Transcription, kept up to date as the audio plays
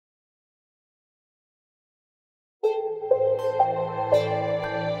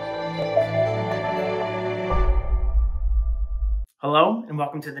Hello, and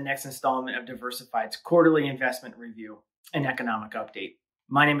welcome to the next installment of Diversified's quarterly investment review and economic update.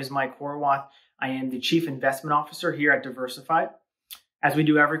 My name is Mike Horwath. I am the Chief Investment Officer here at Diversified. As we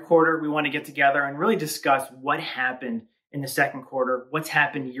do every quarter, we want to get together and really discuss what happened in the second quarter, what's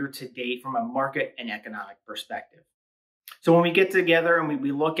happened year to date from a market and economic perspective. So when we get together and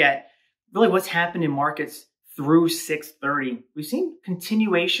we look at really what's happened in markets through 6/30, we've seen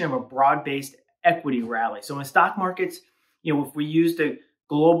continuation of a broad-based equity rally. So in stock markets, if we use the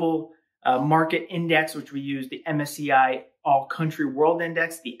global market index, which we use the MSCI All Country World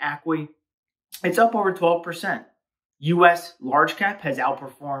Index, the ACWI, it's up over 12%. U.S. large cap has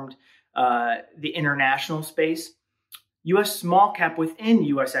outperformed the international space. U.S. small cap within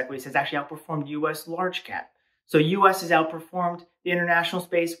U.S. equities has actually outperformed U.S. large cap. So U.S. has outperformed the international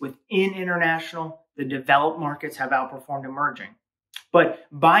space. Within international, the developed markets have outperformed emerging. But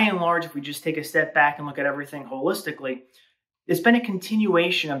by and large, if we just take a step back and look at everything holistically, it's been a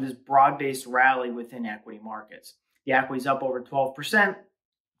continuation of this broad-based rally within equity markets. The ACWI is up over 12%.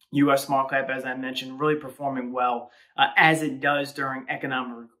 U.S. small cap, as I mentioned, really performing well as it does during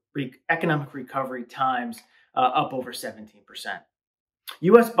economic recovery times, up over 17%.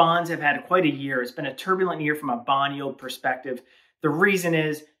 U.S. bonds have had quite a year. It's been a turbulent year from a bond yield perspective. The reason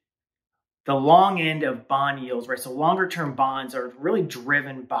is the long end of bond yields, right? So longer-term bonds are really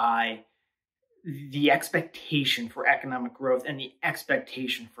driven by the expectation for economic growth and the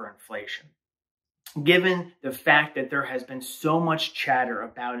expectation for inflation. Given the fact that there has been so much chatter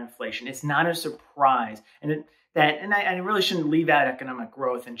about inflation, it's not a surprise, and I really shouldn't leave out economic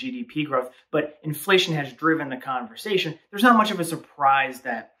growth and GDP growth, but inflation has driven the conversation. There's not much of a surprise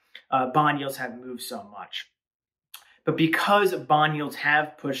that bond yields have moved so much. But because bond yields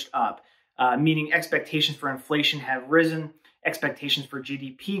have pushed up, meaning expectations for inflation have risen, expectations for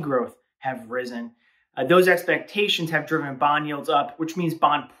GDP growth have risen. Those expectations have driven bond yields up, which means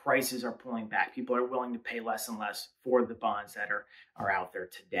bond prices are pulling back. People are willing to pay less and less for the bonds that are out there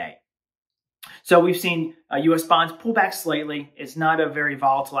today. So we've seen U.S. bonds pull back slightly. It's not a very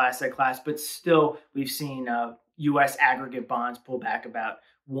volatile asset class, but still we've seen U.S. aggregate bonds pull back about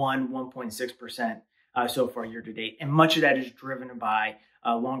 1.6% so far year to date. And much of that is driven by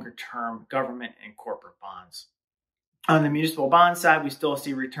longer-term government and corporate bonds. On the municipal bond side, we still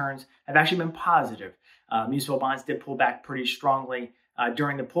see returns have actually been positive. Municipal bonds did pull back pretty strongly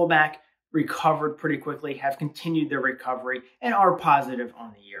during the pullback, recovered pretty quickly, have continued their recovery, and are positive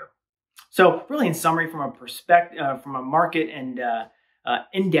on the year. So really in summary, from a perspective, from a market and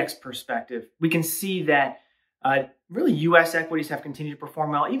index perspective, we can see that really U.S. equities have continued to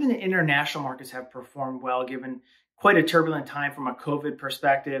perform well. Even the international markets have performed well, given quite a turbulent time from a COVID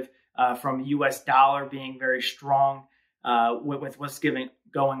perspective, from U.S. dollar being very strong with what's going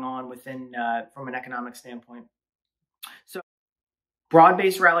on within from an economic standpoint. So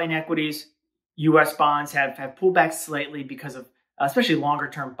broad-based rally in equities, U.S. bonds have pulled back slightly because of especially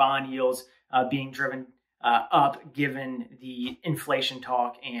longer-term bond yields being driven up given the inflation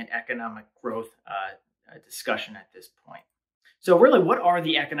talk and economic growth discussion at this point. So really, what are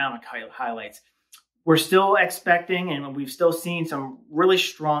the economic highlights? We're still expecting, and we've still seen some really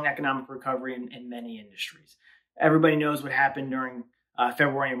strong economic recovery in many industries. Everybody knows what happened during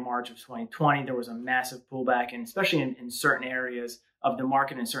February and March of 2020. There was a massive pullback, and especially in certain areas of the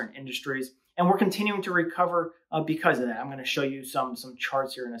market and certain industries. And we're continuing to recover because of that. I'm going to show you some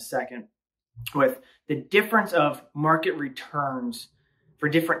charts here in a second with the difference of market returns for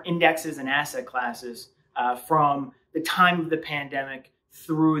different indexes and asset classes from the time of the pandemic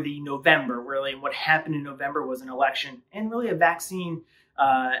through the November. Really, what happened in November was an election and really a vaccine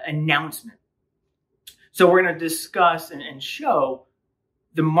announcement. So we're going to discuss and show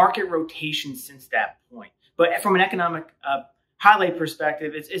the market rotation since that point. But from an economic highlight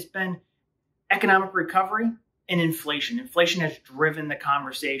perspective, it's been economic recovery and inflation. Inflation has driven the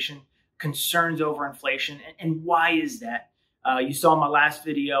conversation, concerns over inflation. And why is that? You saw in my last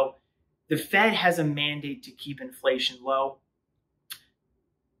video, the Fed has a mandate to keep inflation low.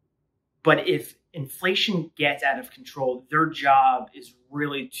 But if inflation gets out of control, their job is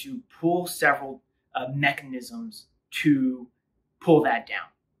really to pull several mechanisms to pull that down.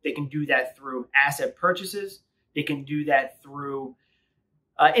 They can do that through asset purchases. They can do that through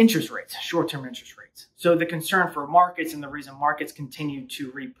interest rates, short-term interest rates. So the concern for markets and the reason markets continue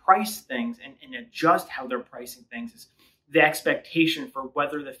to reprice things and adjust how they're pricing things is the expectation for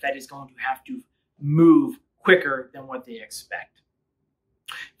whether the Fed is going to have to move quicker than what they expect.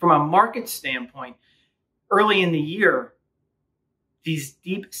 From a market standpoint, early in the year, these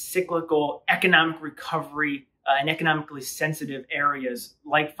deep cyclical economic recovery and economically sensitive areas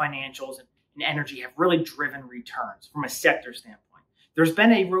like financials and energy have really driven returns from a sector standpoint. There's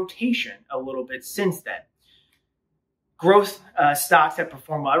been a rotation a little bit since then. Growth stocks have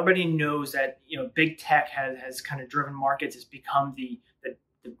performed well. Everybody knows that big tech has kind of driven markets. It's become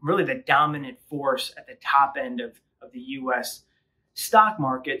really the dominant force at the top end of the U.S. stock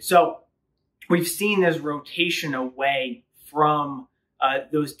market. So we've seen this rotation away from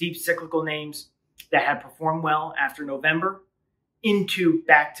those deep cyclical names that had performed well after November into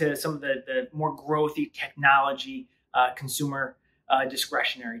back to some of the more growthy technology, consumer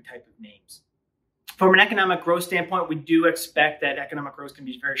discretionary type of names. From an economic growth standpoint, we do expect that economic growth can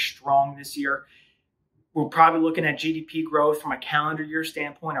be very strong this year. We're probably looking at GDP growth from a calendar year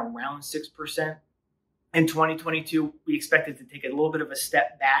standpoint around 6%. In 2022, we expect it to take a little bit of a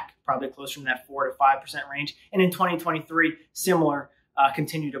step back, probably closer to that 4 to 5% range. And in 2023, similar,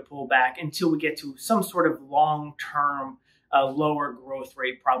 continue to pull back until we get to some sort of long-term lower growth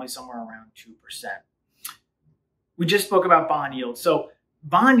rate, probably somewhere around 2%. We just spoke about bond yields. So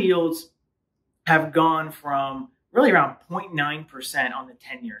bond yields have gone from really around 0.9% on the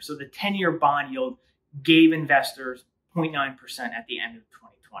 10-year. So the 10-year bond yield gave investors 0.9% at the end of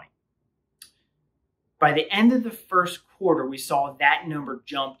 2020. By the end of the first quarter, we saw that number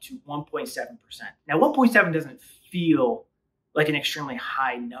jump to 1.7%. Now, 1.7 doesn't feel like an extremely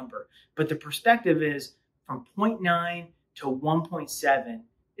high number, but the perspective is from 0.9 to 1.7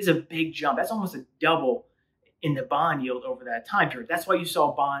 is a big jump. That's almost a double in the bond yield over that time period. That's why you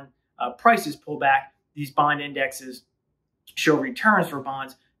saw bond prices pull back. These bond indexes show returns for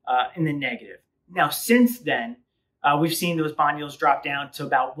bonds in the negative. Now, since then, we've seen those bond yields drop down to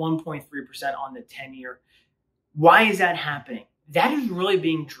about 1.3% on the 10-year. Why is that happening? That is really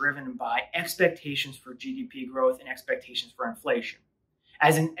being driven by expectations for GDP growth and expectations for inflation.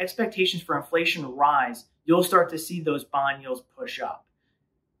 As expectations for inflation rise, you'll start to see those bond yields push up.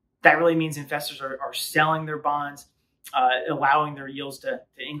 That really means investors are selling their bonds, allowing their yields to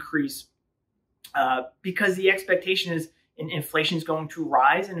increase because the expectation is inflation is going to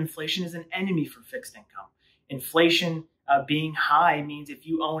rise, and inflation is an enemy for fixed income. Inflation being high means if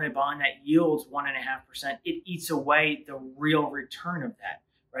you own a bond that yields 1.5%, it eats away the real return of that,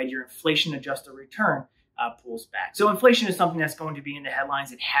 right? Your inflation adjusted return pulls back. So inflation is something that's going to be in the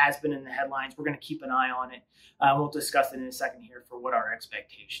headlines. It has been in the headlines. We're going to keep an eye on it. We'll discuss it in a second here for what our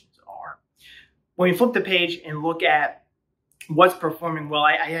expectations are. When we flip the page and look at what's performing well,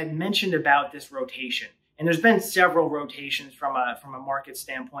 I had mentioned about this rotation. And there's been several rotations from a market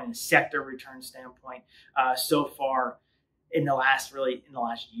standpoint and sector return standpoint so far in the last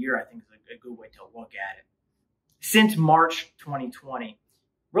year. I think is a good way to look at it. Since March 2020,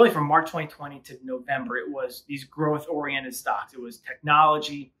 really from March 2020 to November, it was these growth-oriented stocks. It was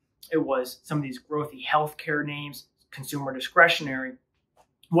technology. It was some of these growthy healthcare names, consumer discretionary.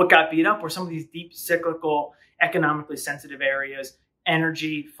 What got beat up were some of these deep cyclical, economically sensitive areas,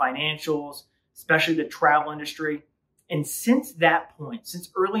 energy, financials, especially the travel industry. And since that point,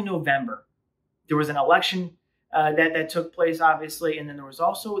 since early November, there was an election that took place, obviously, and then there was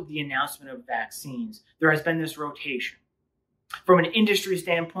also the announcement of vaccines. There has been this rotation. From an industry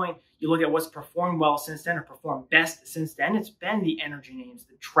standpoint, you look at what's performed well since then or performed best since then, it's been the energy names,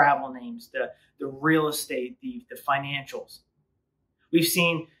 the travel names, the real estate, the financials. We've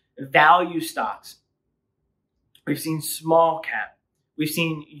seen value stocks. We've seen small cap. We've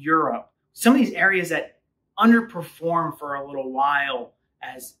seen Europe. Some of these areas that underperformed for a little while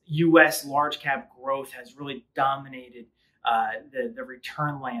as U.S. large cap growth has really dominated the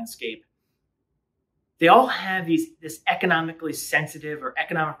return landscape. They all have this economically sensitive or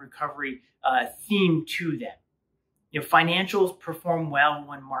economic recovery theme to them. Financials perform well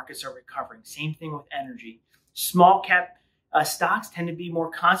when markets are recovering. Same thing with energy. Small cap stocks tend to be more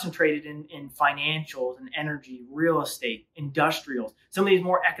concentrated in financials and energy, real estate, industrials, some of these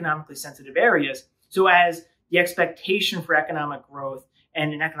more economically sensitive areas. So as the expectation for economic growth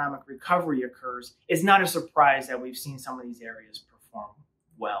and an economic recovery occurs, it's not a surprise that we've seen some of these areas perform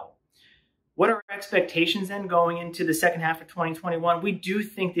well. What are our expectations then going into the second half of 2021? We do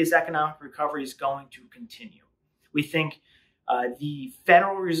think this economic recovery is going to continue. We think the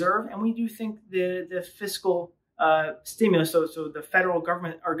Federal Reserve and we do think the fiscal stimulus, so the federal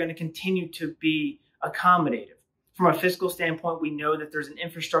government are going to continue to be accommodative. From a fiscal standpoint, we know that there's an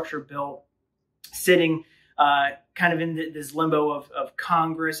infrastructure bill sitting kind of in this limbo of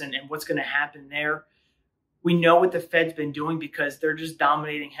Congress and what's going to happen there. We know what the Fed's been doing because they're just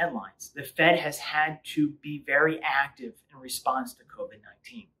dominating headlines. The Fed has had to be very active in response to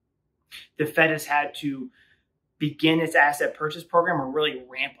COVID-19. The Fed has had to begin its asset purchase program or really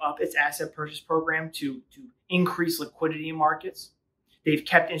ramp up its asset purchase program to increase liquidity in markets. They've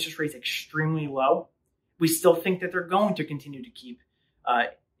kept interest rates extremely low. We still think that they're going to continue to keep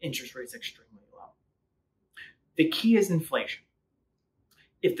interest rates extremely low. The key is inflation.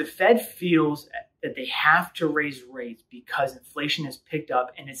 If the Fed feels that they have to raise rates because inflation has picked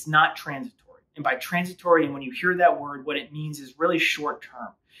up and it's not transitory, and by transitory, and when you hear that word, what it means is really short term,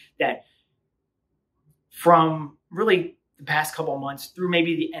 that from really the past couple of months through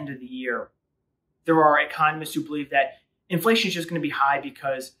maybe the end of the year, there are economists who believe that inflation is just going to be high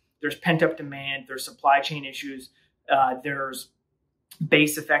because there's pent-up demand, there's supply chain issues, there's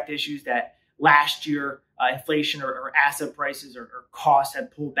base effect issues that last year inflation or asset prices or costs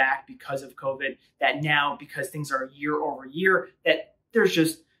had pulled back because of COVID, that now because things are year over year, that there's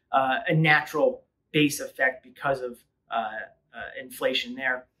just a natural base effect because of inflation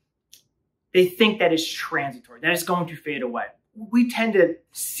there. They think that is transitory, that is going to fade away. We tend to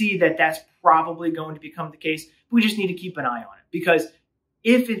see that that's probably going to become the case. We just need to keep an eye on it, because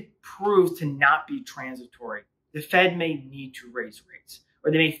if it proves to not be transitory, the Fed may need to raise rates,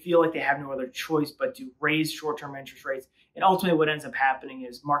 or they may feel like they have no other choice but to raise short-term interest rates. And ultimately what ends up happening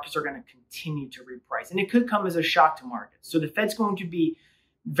is markets are going to continue to reprice, and it could come as a shock to markets. So the Fed's going to be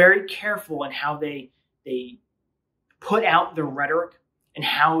very careful in how they put out their rhetoric and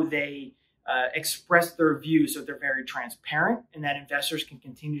how they express their views, so they're very transparent and that investors can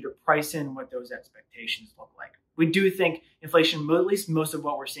continue to price in what those expectations look like. We do think inflation, at least most of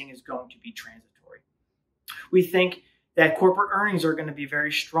what we're seeing, is going to be transitory. We think that corporate earnings are going to be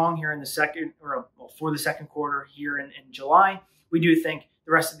very strong here in the for the second quarter here in July. We do think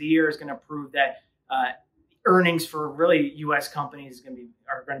the rest of the year is going to prove that earnings for really U.S. companies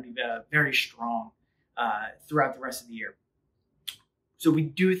are going to be very strong throughout the rest of the year. So we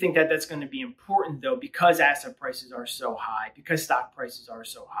do think that that's going to be important, though, because asset prices are so high, because stock prices are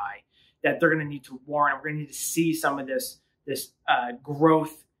so high, that they're going to need to warrant. We're going to need to see some of this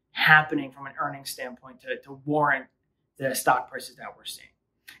growth happening from an earnings standpoint to warrant the stock prices that we're seeing.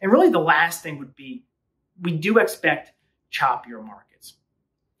 And really the last thing would be, we do expect choppier markets.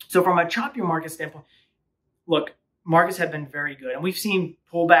 So from a choppier market standpoint, look, markets have been very good. And we've seen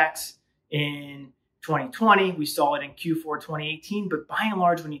pullbacks in 2020. We saw it in Q4 2018. But by and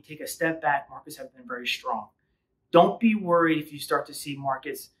large, when you take a step back, markets have been very strong. Don't be worried if you start to see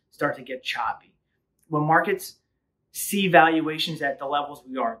markets start to get choppy. When markets see valuations at the levels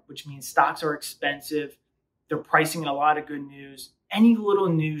we are, which means stocks are expensive, they're pricing in a lot of good news, any little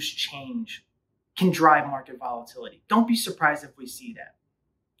news change can drive market volatility. Don't be surprised if we see that.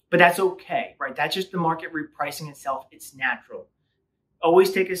 But that's okay, right? That's just the market repricing itself. It's natural.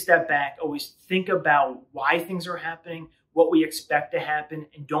 Always take a step back. Always think about why things are happening, what we expect to happen,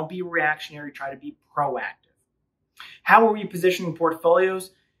 and don't be reactionary. Try to be proactive. How are we positioning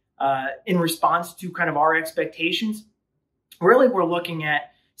portfolios in response to kind of our expectations? Really, we're looking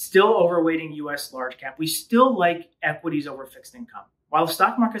at still overweighting U.S. large cap. We still like equities over fixed income. While the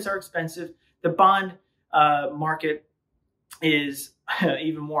stock markets are expensive, the bond market is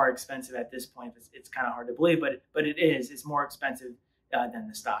even more expensive at this point. It's kind of hard to believe, but it is. It's more expensive than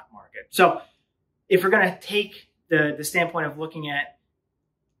the stock market. So if we're going to take the standpoint of looking at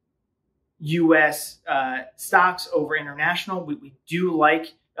U.S. stocks over international, we do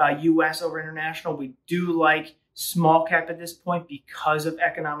like U.S. over international. We do like small cap at this point because of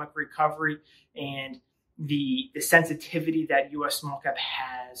economic recovery and the sensitivity that U.S. small cap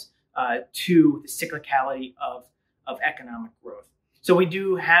has to the cyclicality of economic growth. So we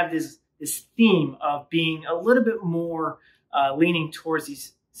do have this theme of being a little bit more leaning towards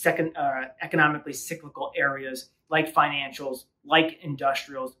these economically cyclical areas like financials, like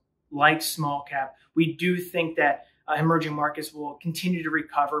industrials, like small cap. We do think that emerging markets will continue to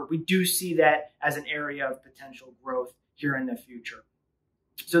recover. We do see that as an area of potential growth here in the future.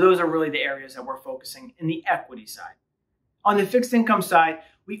 So those are really the areas that we're focusing in the equity side. On the fixed income side,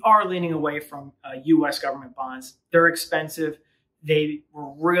 we are leaning away from U.S. government bonds. They're expensive. They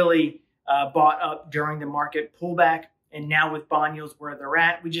were really bought up during the market pullback. And now with bond yields where they're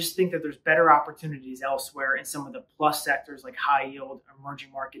at, we just think that there's better opportunities elsewhere in some of the plus sectors like high yield, emerging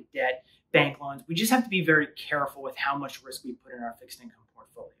market debt, bank loans. We just have to be very careful with how much risk we put in our fixed income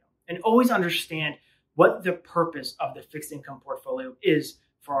portfolio, and always understand what the purpose of the fixed income portfolio is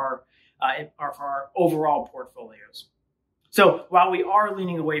for our overall portfolios. So while we are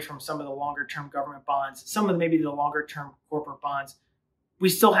leaning away from some of the longer term government bonds, some of maybe the longer term corporate bonds, we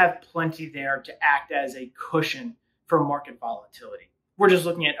still have plenty there to act as a cushion for market volatility. We're just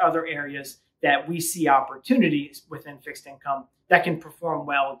looking at other areas that we see opportunities within fixed income that can perform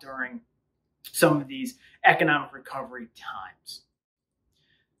well during some of these economic recovery times.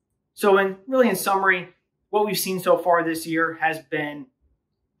 So in summary, what we've seen so far this year has been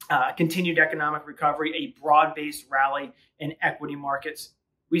continued economic recovery, a broad-based rally in equity markets.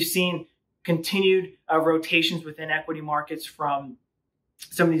 We've seen continued rotations within equity markets from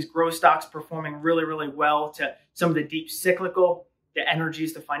some of these growth stocks performing really, really well to some of the deep cyclical, the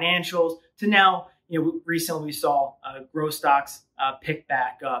energies, the financials, to now, recently we saw growth stocks pick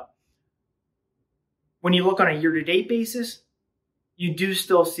back up. When you look on a year-to-date basis, you do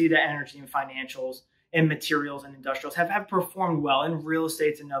still see the energy and financials and materials and industrials have performed well, and real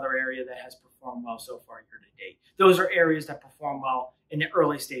estate's another area that has performed well so far year to date. Those are areas that perform well in the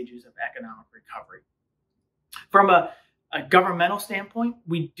early stages of economic recovery. From a governmental standpoint,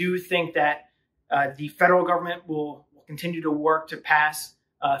 we do think that the federal government will continue to work to pass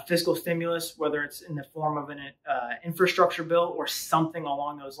fiscal stimulus, whether it's in the form of an infrastructure bill or something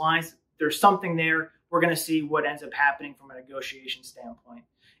along those lines. There's something there. We're going to see what ends up happening from a negotiation standpoint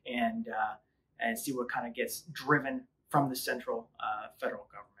and see what kind of gets driven from the central federal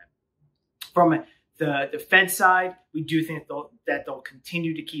government. From the Fed side, we do think that they'll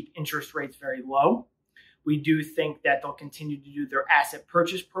continue to keep interest rates very low. We do think that they'll continue to do their asset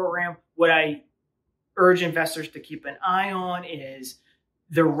purchase program. What I urge investors to keep an eye on is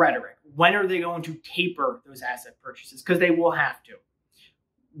the rhetoric. When are they going to taper those asset purchases? Because they will have to.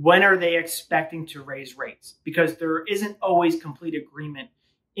 When are they expecting to raise rates? Because there isn't always complete agreement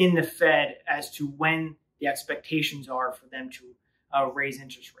in the Fed as to when the expectations are for them to raise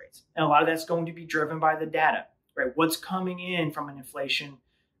interest rates. And a lot of that's going to be driven by the data, right? What's coming in from an inflation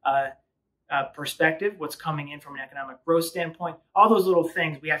perspective, what's coming in from an economic growth standpoint, all those little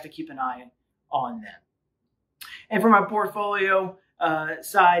things, we have to keep an eye on them. And from our portfolio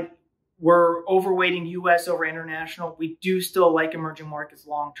side, we're overweighting U.S. over international. We do still like emerging markets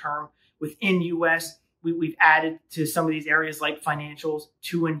long-term. Within U.S., we've added to some of these areas like financials,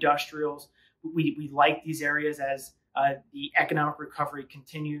 to industrials. We like these areas as the economic recovery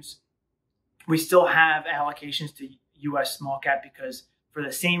continues. We still have allocations to U.S. small cap because for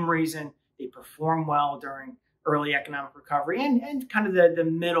the same reason, they perform well during early economic recovery and kind of the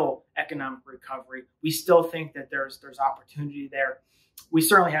middle economic recovery. We still think that there's opportunity there. We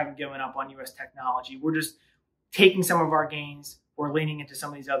certainly haven't given up on U.S. technology. We're just taking some of our gains. We're leaning into some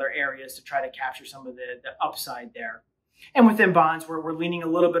of these other areas to try to capture some of the upside there. And within bonds, we're leaning a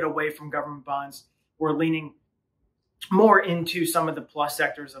little bit away from government bonds. We're leaning more into some of the plus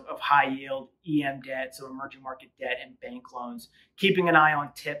sectors of high yield, EM debt, so emerging market debt and bank loans, keeping an eye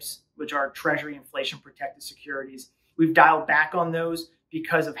on TIPS, which are Treasury inflation protected securities. We've dialed back on those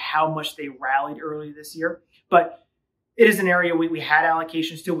because of how much they rallied early this year. But it is an area we had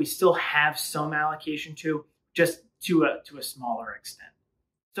allocations to. We still have some allocation to, just to a smaller extent.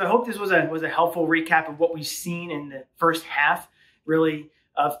 So I hope this was a helpful recap of what we've seen in the first half, really,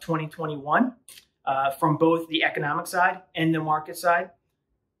 of 2021 from both the economic side and the market side.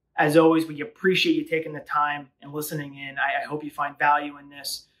 As always, we appreciate you taking the time and listening in. I hope you find value in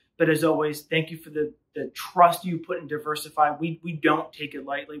this. But as always, thank you for the trust you put in Diversified. We don't take it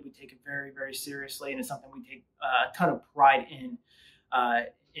lightly. We take it very, very seriously, and it's something we take a ton of pride in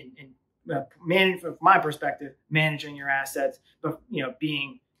from my perspective, managing your assets, but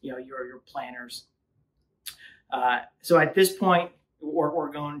being your planners. So at this point,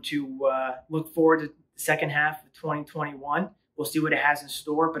 we're going to look forward to the second half of 2021. We'll see what it has in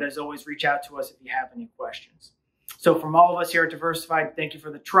store. But as always, reach out to us if you have any questions. So from all of us here at Diversified, thank you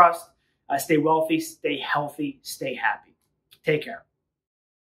for the trust. Stay wealthy, stay healthy, stay happy. Take care.